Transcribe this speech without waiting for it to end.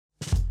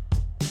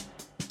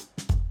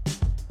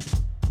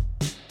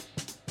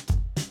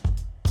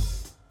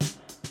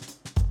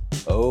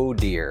Oh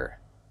dear,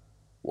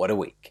 what a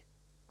week.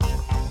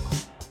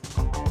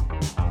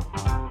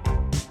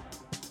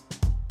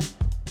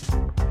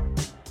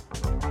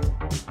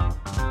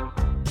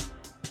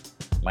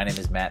 My name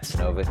is Matt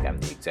Sinovic. I'm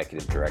the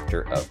Executive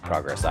Director of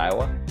Progress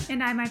Iowa.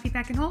 And I'm Ivy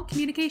Beckenholt,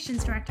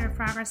 Communications Director of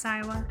Progress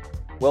Iowa.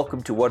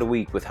 Welcome to What a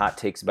Week, with hot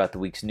takes about the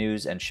week's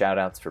news and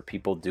shout-outs for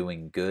people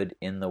doing good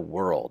in the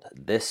world.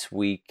 This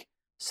week,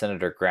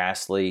 Senator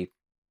Grassley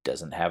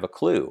doesn't have a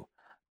clue.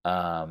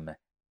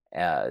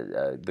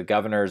 The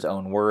governor's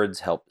own words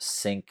help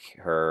sink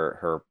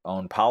her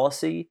own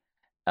policy.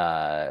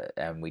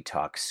 And we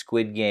talk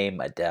Squid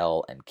Game,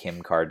 Adele, and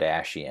Kim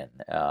Kardashian,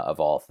 of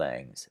all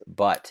things.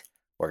 But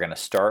we're going to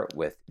start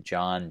with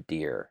John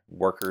Deere.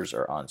 Workers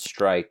are on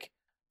strike,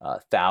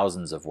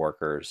 thousands of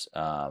workers,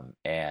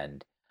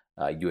 and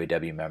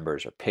UAW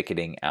members are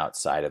picketing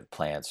outside of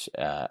plants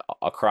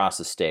across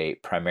the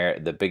state,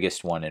 the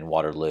biggest one in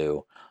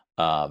Waterloo.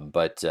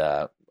 But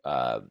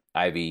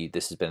Ivy,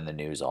 this has been in the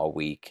news all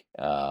week,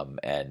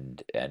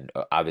 and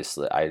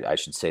obviously I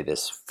should say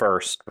this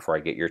first before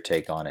I get your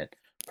take on it.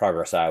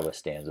 Progress Iowa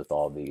stands with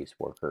all these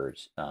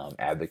workers,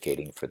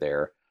 advocating for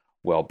their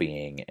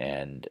well-being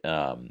and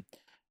hope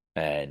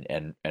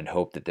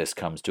that this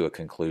comes to a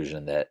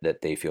conclusion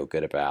that they feel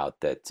good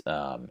about, that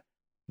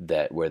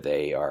where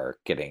they are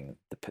getting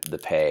the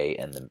pay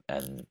and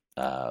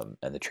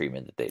the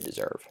treatment that they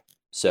deserve.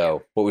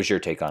 So, what was your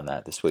take on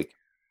that this week?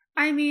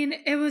 I mean,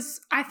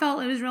 I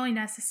felt it was really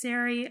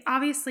necessary.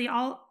 Obviously,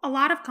 a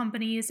lot of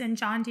companies, and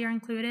John Deere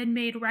included,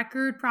 made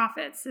record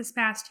profits this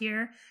past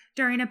year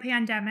during a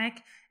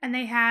pandemic, and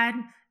they had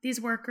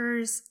these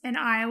workers in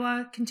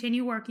Iowa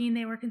continue working.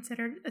 They were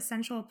considered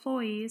essential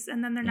employees,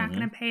 and then they're not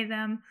going to pay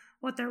them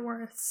what they're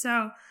worth.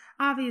 So,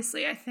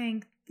 obviously, I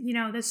think,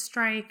 this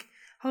strike,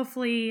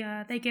 hopefully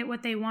they get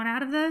what they want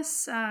out of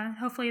this.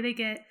 Hopefully they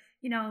get,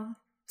 to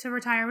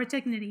retire with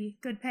dignity,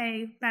 good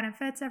pay,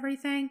 benefits,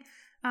 everything.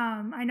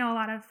 I know a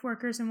lot of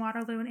workers in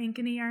Waterloo and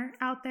Ankeny are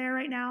out there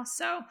right now,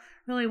 so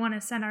really want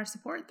to send our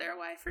support their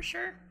way for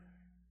sure.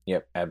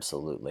 Yep,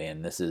 absolutely.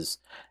 And it's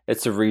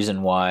a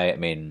reason why, I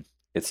mean,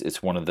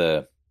 it's one of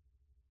the,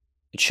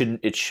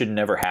 it should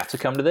never have to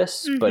come to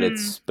this, but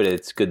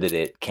it's good that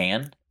it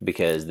can,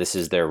 because this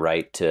is their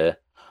right to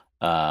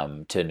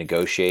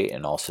negotiate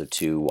and also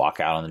to walk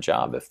out on the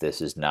job if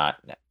this is not,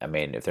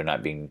 if they're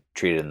not being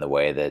treated in the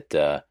way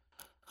that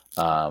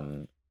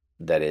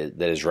that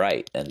is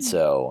right. And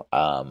so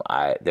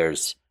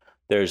there's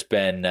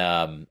been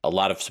a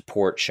lot of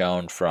support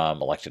shown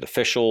from elected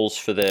officials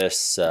for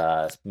this,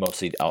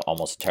 mostly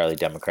almost entirely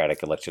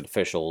Democratic elected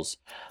officials,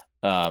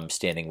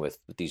 standing with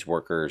these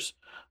workers,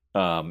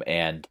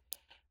 and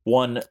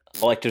one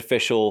elected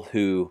official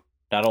who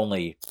not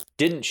only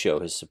didn't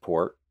show his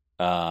support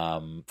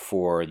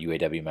for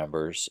UAW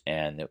members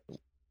and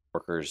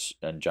workers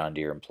and John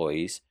Deere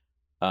employees,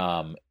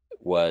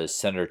 was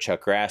Senator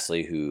Chuck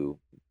Grassley, who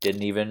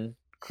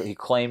he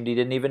claimed he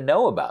didn't even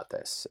know about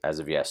this as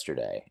of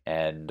yesterday.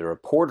 And the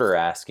reporter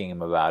asking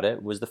him about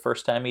it was the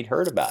first time he'd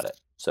heard about it.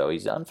 So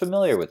he's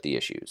unfamiliar with the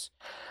issues.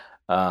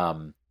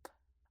 This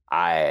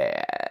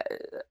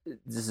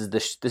is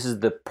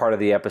the part of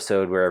the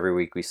episode where every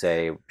week we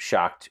say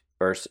shocked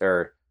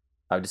or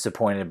I'm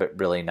disappointed, but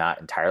really not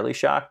entirely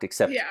shocked.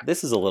 Except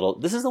this is a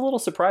little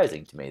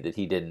surprising to me that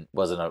he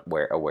wasn't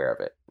aware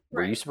of it.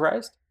 Were you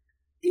surprised?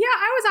 Yeah,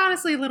 I was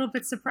honestly a little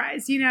bit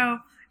surprised.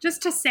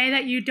 Just to say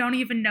that you don't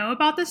even know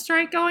about the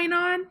strike going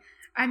on.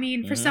 I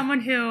mean, for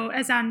someone who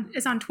is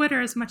on Twitter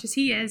as much as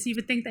he is, you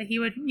would think that he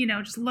would,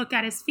 just look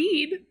at his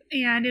feed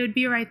and it would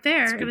be right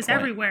there. It was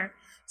everywhere.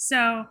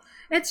 So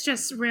it's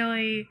just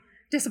really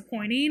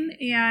disappointing.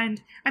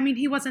 And I mean,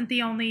 he wasn't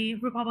the only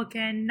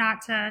Republican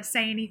not to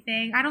say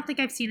anything. I don't think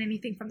I've seen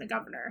anything from the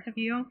governor. Have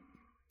you?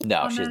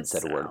 No, she hasn't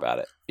said a word about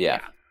it. Yeah.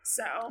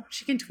 So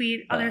she can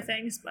tweet other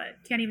things, but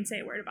can't even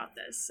say a word about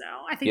this. So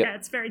I think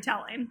that's very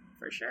telling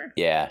for sure.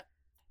 Yeah.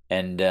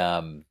 And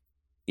Grassley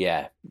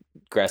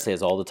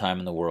has all the time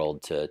in the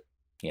world to,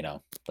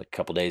 like a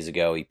couple days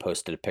ago, he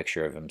posted a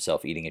picture of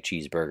himself eating a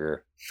cheeseburger,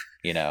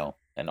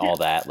 and all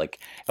that.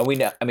 And we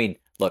know, we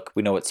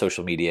know what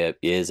social media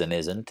is and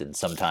isn't. And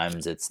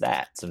sometimes it's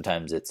that.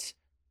 Sometimes it's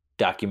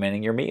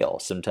documenting your meal.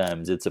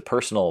 Sometimes it's a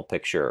personal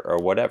picture or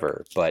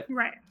whatever. But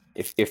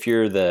if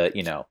you're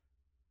the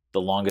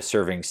longest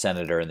serving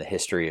senator in the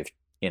history of,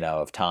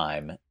 of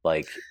time,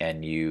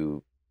 and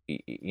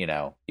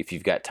if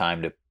you've got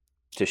time to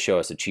show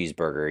us a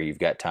cheeseburger, you've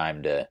got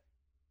time to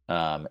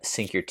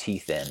sink your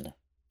teeth in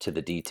to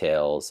the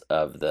details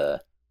of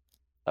this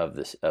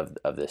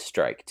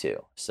strike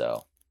too.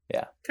 So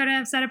couldn't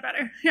have said it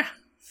better.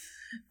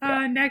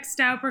 Next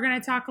up, we're going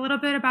to talk a little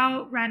bit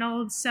about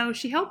Reynolds. So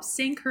she helped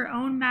sink her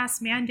own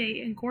mask mandate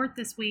in court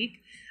this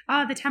week.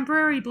 The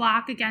temporary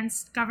block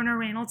against Governor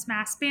Reynolds'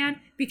 mask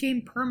ban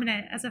became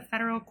permanent as a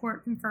federal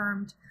court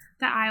confirmed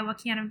that Iowa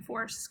can't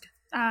enforce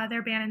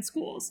their ban in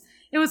schools.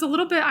 It was a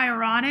little bit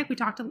ironic. We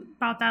talked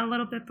about that a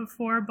little bit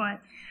before, but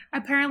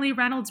apparently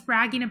Reynolds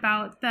bragging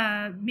about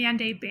the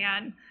mandate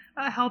ban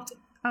helped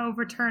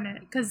overturn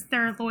it because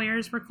their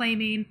lawyers were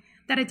claiming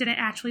that it didn't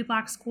actually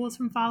block schools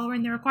from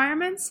following the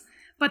requirements.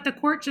 But the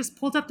court just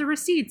pulled up the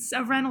receipts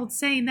of Reynolds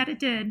saying that it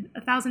did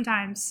 1,000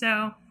 times.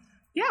 So,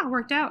 yeah, it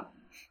worked out.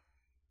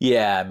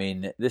 Yeah, I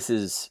mean, this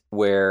is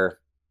where,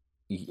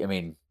 I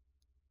mean,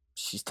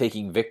 she's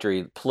taking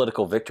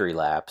political victory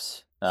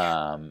laps,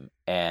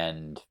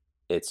 and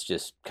it's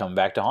just coming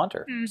back to haunt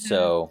her. Mhm.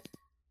 So,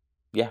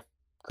 yeah,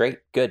 great,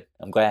 good.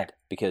 I'm glad,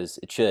 because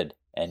it should,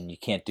 and you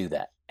can't do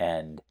that.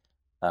 And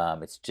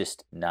it's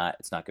just not.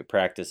 It's not good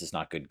practice. It's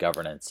not good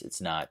governance.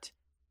 It's not.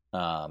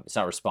 It's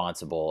not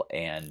responsible,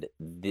 and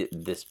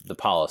the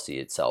policy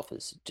itself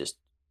is just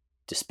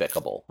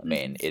despicable. I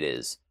mean, it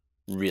is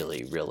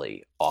really,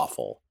 really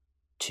awful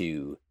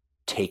to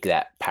take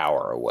that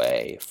power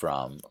away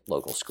from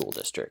local school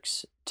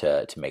districts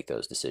to make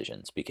those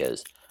decisions,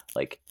 because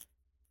like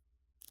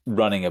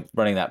running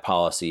that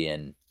policy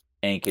in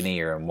Ankeny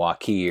or in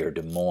Waukee or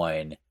Des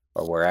Moines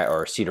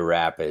or Cedar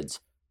Rapids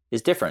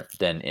is different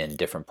than in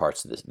different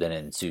parts of this than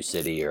in Sioux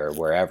City or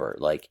wherever.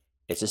 Like,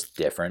 it's just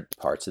different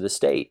parts of the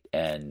state,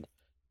 and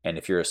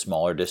if you're a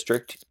smaller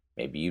district,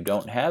 maybe you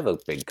don't have a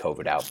big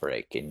COVID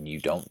outbreak and you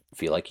don't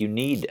feel like you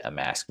need a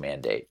mask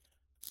mandate.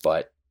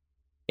 But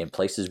in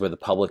places where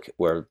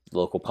where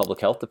local public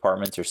health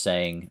departments are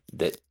saying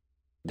that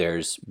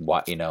there's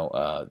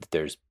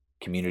there's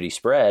community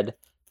spread,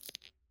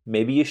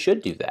 maybe you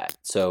should do that.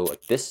 So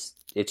it's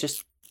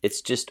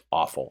just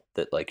awful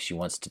that like she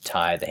wants to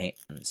tie the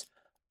hands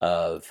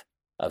of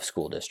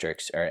school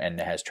districts, and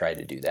has tried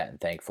to do that.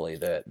 And thankfully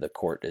the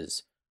court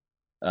is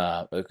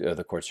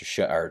the courts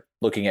are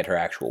looking at her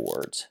actual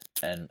words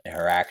and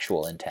her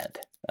actual intent,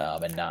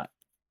 and not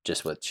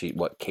just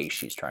what case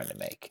she's trying to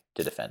make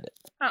to defend it.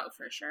 Oh,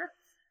 for sure.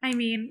 I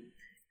mean,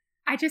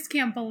 I just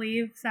can't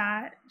believe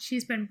that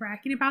she's been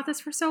bragging about this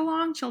for so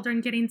long.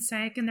 Children getting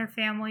sick and their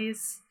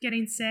families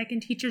getting sick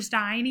and teachers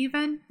dying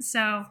even.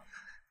 So I'm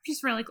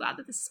just really glad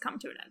that this has come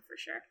to an end for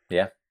sure.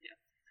 Yeah.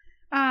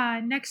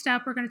 Next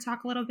up, we're going to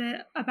talk a little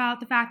bit about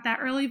the fact that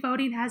early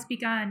voting has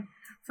begun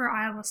for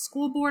Iowa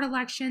school board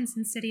elections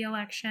and city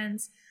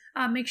elections.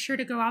 Make sure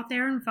to go out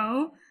there and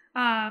vote.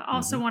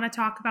 Also want to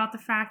talk about the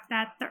fact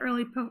that the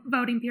early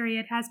voting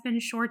period has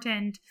been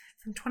shortened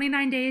from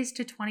 29 days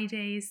to 20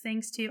 days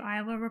thanks to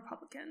Iowa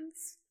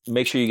Republicans.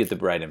 Make sure you get the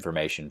right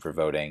information for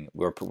voting.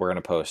 We're going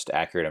to post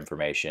accurate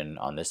information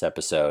on this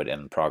episode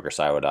in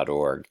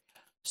progressiowa.org.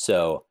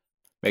 So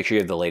make sure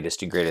you have the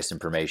latest and greatest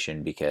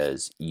information,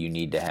 because you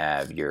need to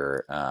have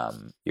your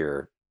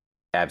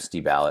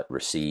absentee ballot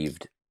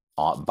received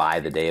by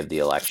the day of the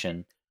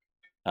election,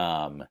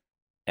 and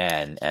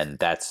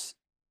that's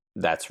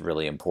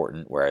really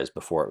important. Whereas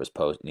before it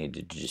was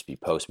needed to just be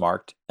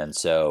postmarked. And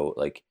so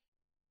like,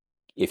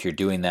 if you're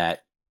doing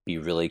that, be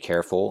really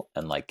careful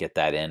and like get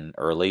that in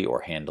early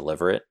or hand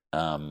deliver it,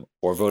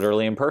 or vote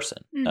early in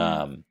person,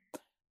 or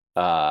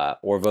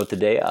vote the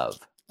day of.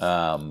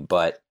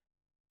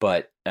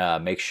 But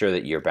make sure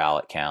that your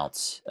ballot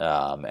counts,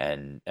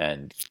 and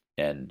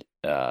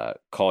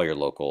call your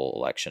local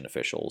election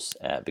officials,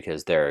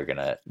 because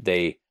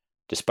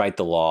despite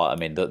the law, I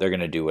mean, they're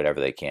going to do whatever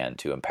they can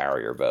to empower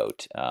your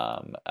vote,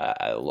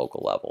 at a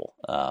local level,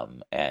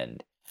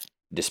 and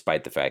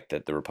despite the fact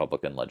that the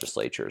Republican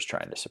legislature is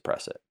trying to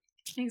suppress it.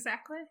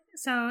 Exactly.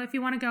 So if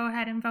you want to go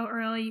ahead and vote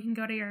early, you can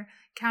go to your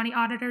county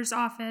auditor's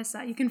office.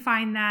 You can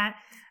find that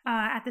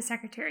at the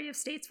Secretary of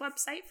State's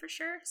website for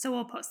sure. So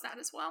we'll post that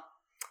as well.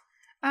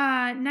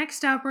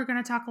 Next up, we're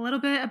going to talk a little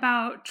bit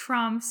about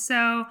Trump.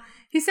 So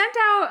he sent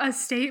out a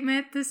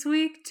statement this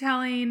week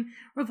telling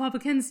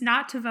Republicans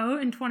not to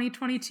vote in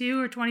 2022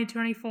 or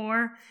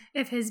 2024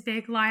 if his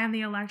big lie on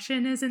the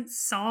election isn't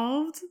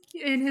solved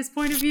in his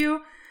point of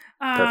view.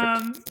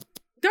 Perfect.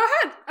 Go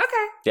ahead.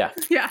 Okay.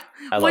 Yeah.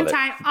 I love One it.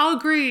 time. I'll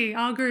agree.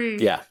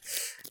 Yeah.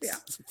 Yeah.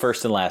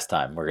 First and last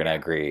time we're going to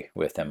agree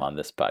with him on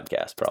this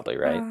podcast, probably,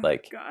 right?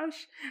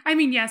 Gosh. I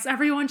mean, yes,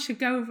 everyone should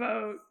go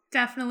vote.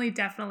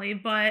 Definitely.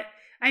 But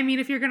I mean,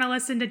 if you're going to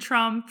listen to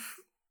Trump,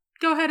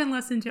 go ahead and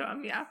listen to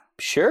him. Yeah.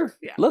 Sure.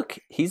 Yeah. Look,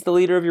 he's the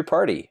leader of your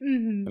party.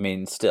 Mm-hmm.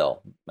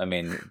 I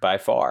mean, by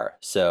far.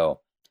 So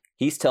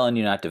he's telling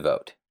you not to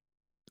vote.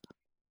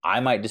 I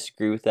might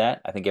disagree with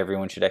that. I think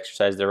everyone should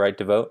exercise their right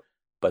to vote.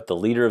 But the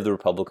leader of the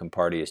Republican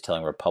Party is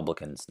telling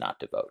Republicans not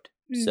to vote.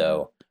 Mm-hmm.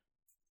 So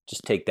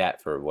just take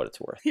that for what it's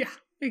worth. Yeah,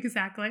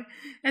 exactly.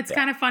 It's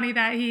kind of funny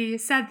that he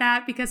said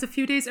that because a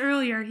few days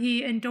earlier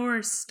he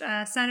endorsed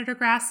Senator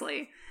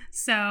Grassley.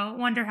 So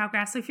wonder how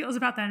Grassley feels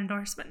about that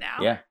endorsement now.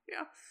 Yeah.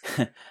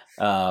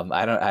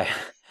 I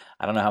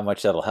don't know how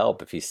much that'll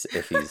help if he's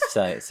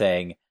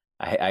saying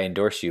I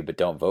endorse you, but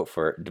don't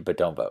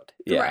vote.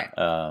 Yeah.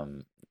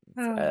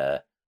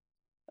 Right.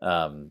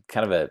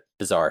 Kind of a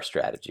bizarre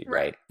strategy,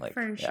 right? Like,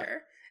 for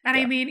sure. And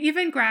I mean,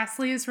 even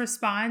Grassley's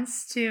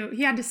response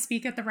he had to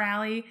speak at the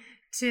rally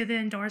to the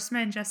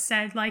endorsement and just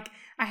said, like,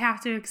 I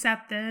have to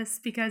accept this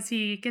because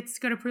he gets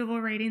good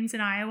approval ratings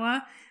in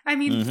Iowa. I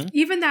mean,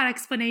 even that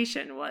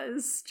explanation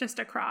was just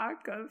a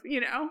crock of,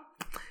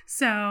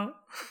 so.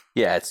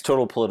 Yeah, it's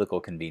total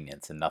political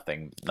convenience and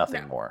nothing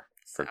more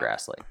for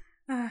Grassley.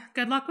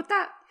 Good luck with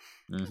that.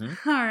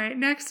 Mm-hmm. All right,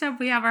 next up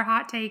we have our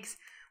hot takes,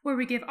 where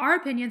we give our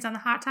opinions on the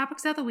hot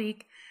topics of the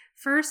week.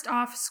 First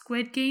off,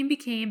 Squid Game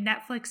became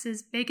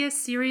Netflix's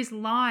biggest series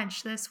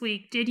launch this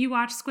week. Did you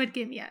watch Squid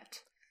Game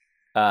yet?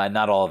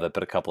 Not all of it,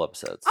 but a couple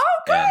episodes. Oh,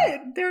 good.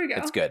 And there we go.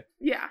 it's good.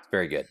 Yeah. It's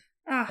very good.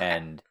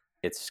 And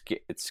it's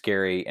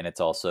scary, and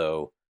it's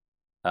also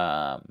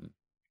a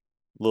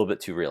little bit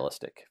too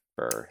realistic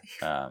for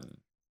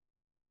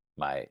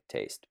my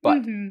taste.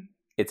 But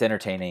it's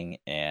entertaining,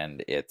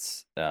 and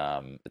it's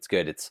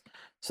good.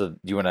 So do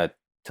you want to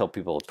tell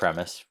people the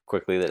premise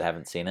quickly that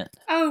haven't seen it?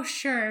 Oh,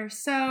 sure.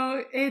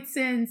 So it's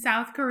in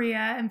South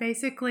Korea, and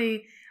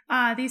basically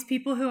these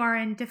people who are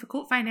in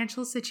difficult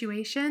financial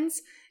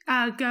situations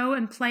go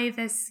and play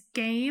this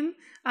game.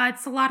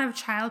 It's a lot of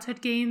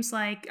childhood games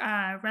like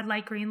red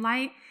light, green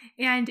light,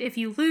 and if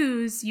you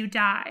lose, you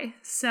die.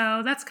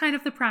 So that's kind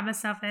of the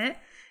premise of it.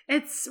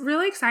 It's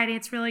really exciting.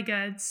 It's really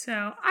good.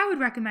 So I would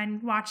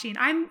recommend watching.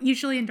 I'm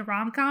usually into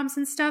rom-coms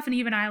and stuff, and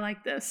even I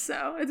like this.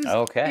 So it's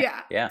okay.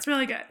 Yeah. It's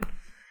really good.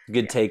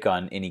 Good take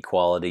on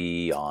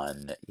inequality,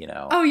 on,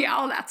 Oh yeah,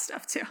 all that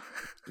stuff too.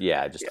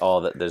 Yeah, just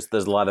all that. There's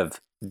a lot of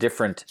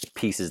different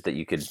pieces that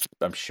you could,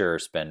 I'm sure,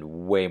 spend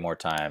way more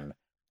time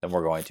than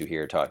we're going to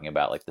here talking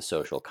about, like the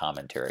social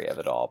commentary of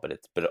it all.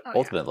 But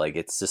ultimately, like,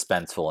 it's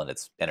suspenseful, and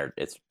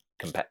it's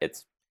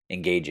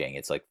engaging.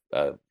 It's like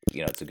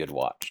it's a good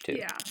watch too.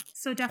 Yeah,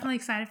 so definitely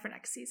excited for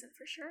next season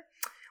for sure.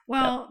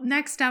 Well,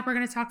 next up, we're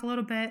going to talk a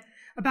little bit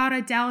about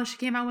Adele. She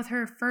came out with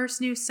her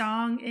first new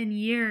song in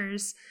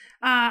years.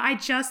 I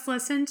just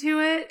listened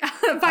to it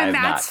by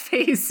Matt's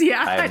face.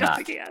 Yeah, I don't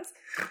think he has.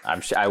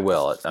 I'm sure I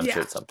will. I'm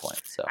sure at some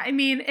point. So I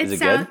mean, is it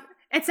good?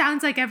 It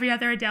sounds like every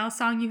other Adele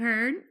song you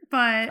heard,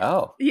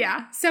 but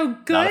yeah, so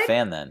good. Not a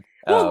fan then.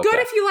 Well, good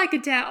if you like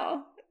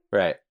Adele.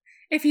 Right.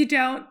 If you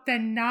don't,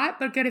 then not.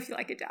 But good if you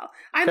like Adele.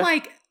 I'm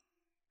like,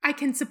 I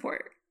can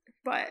support,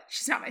 but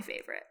she's not my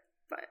favorite.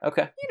 But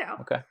okay.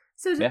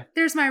 So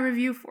there's my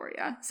review for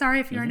you. Sorry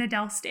if you're an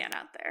Adele stan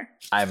out there.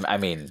 I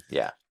mean,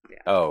 yeah.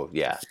 Oh,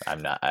 yeah.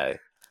 I'm not.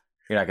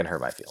 You're not gonna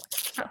hurt my feelings.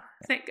 So,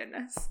 thank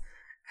goodness.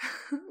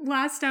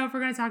 Last up, we're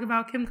gonna talk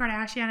about Kim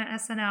Kardashian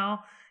at SNL.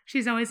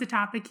 She's always a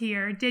topic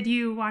here. Did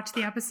you watch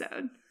the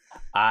episode?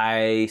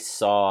 I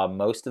saw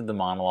most of the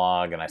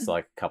monologue, and I saw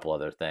like a couple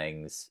other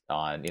things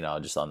on,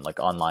 just on like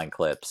online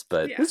clips.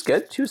 But it was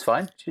good. She was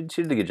fine. She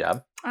did a good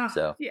job.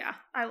 Oh, yeah,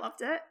 I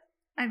loved it.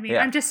 I mean,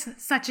 I'm just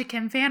such a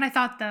Kim fan. I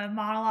thought the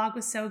monologue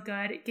was so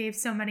good. It gave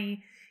so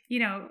many,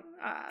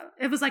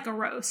 it was like a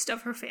roast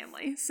of her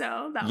family.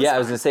 So that was fun. I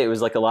was going to say, it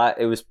was like a lot.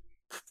 It was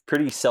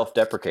pretty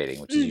self-deprecating,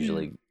 which is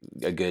usually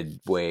a good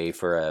way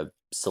for a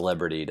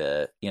celebrity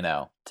to,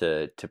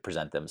 to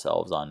present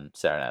themselves on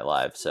Saturday Night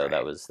Live. So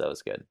that was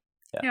good.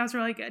 Yeah, it was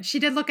really good. She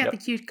did look at the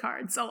cute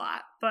cards a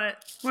lot,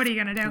 but what are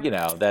you going to do?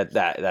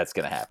 That's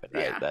going to happen,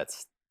 right? Yeah.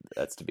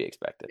 That's to be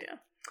expected. Yeah.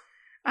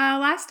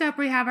 Last up,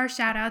 we have our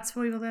shout outs.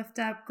 We will lift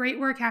up great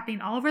work happening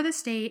all over the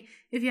state.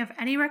 If you have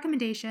any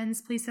recommendations,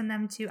 please send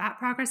them to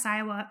 @Progress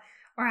Iowa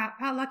or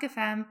 @Potluck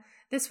FM.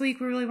 This week,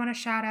 we really want to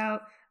shout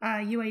out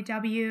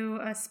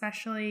UAW,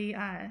 especially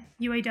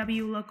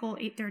UAW Local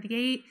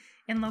 838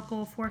 and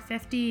Local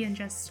 450, and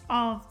just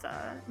all of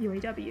the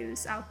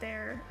UAWs out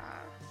there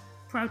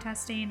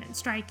protesting and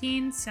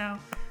striking. So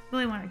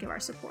really want to give our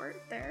support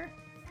there.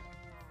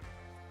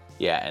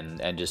 Yeah,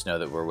 and just know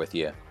that we're with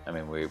you. I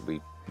mean,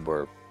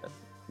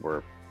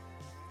 we're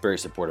very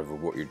supportive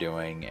of what you're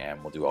doing,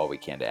 and we'll do all we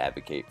can to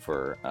advocate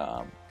for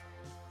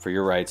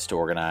your rights to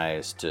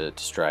organize, to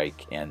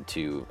strike, and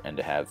to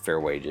have fair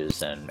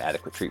wages and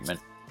adequate treatment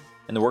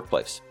in the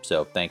workplace.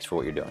 So thanks for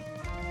what you're doing.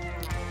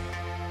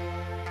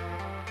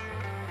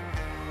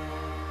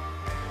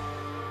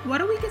 What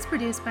a Week is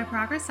produced by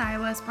Progress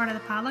Iowa as part of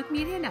the Potluck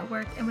Media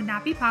Network and would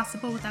not be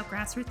possible without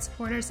grassroots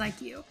supporters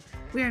like you.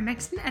 We are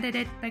mixed and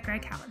edited by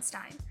Greg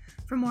Hallenstein.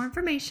 For more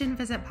information,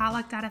 visit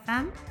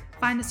potluck.fm,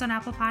 find us on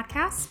Apple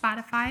Podcasts,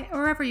 Spotify, or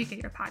wherever you get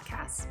your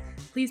podcasts.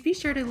 Please be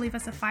sure to leave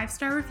us a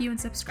 5-star review and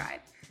subscribe.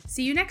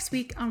 See you next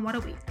week on What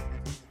a Week.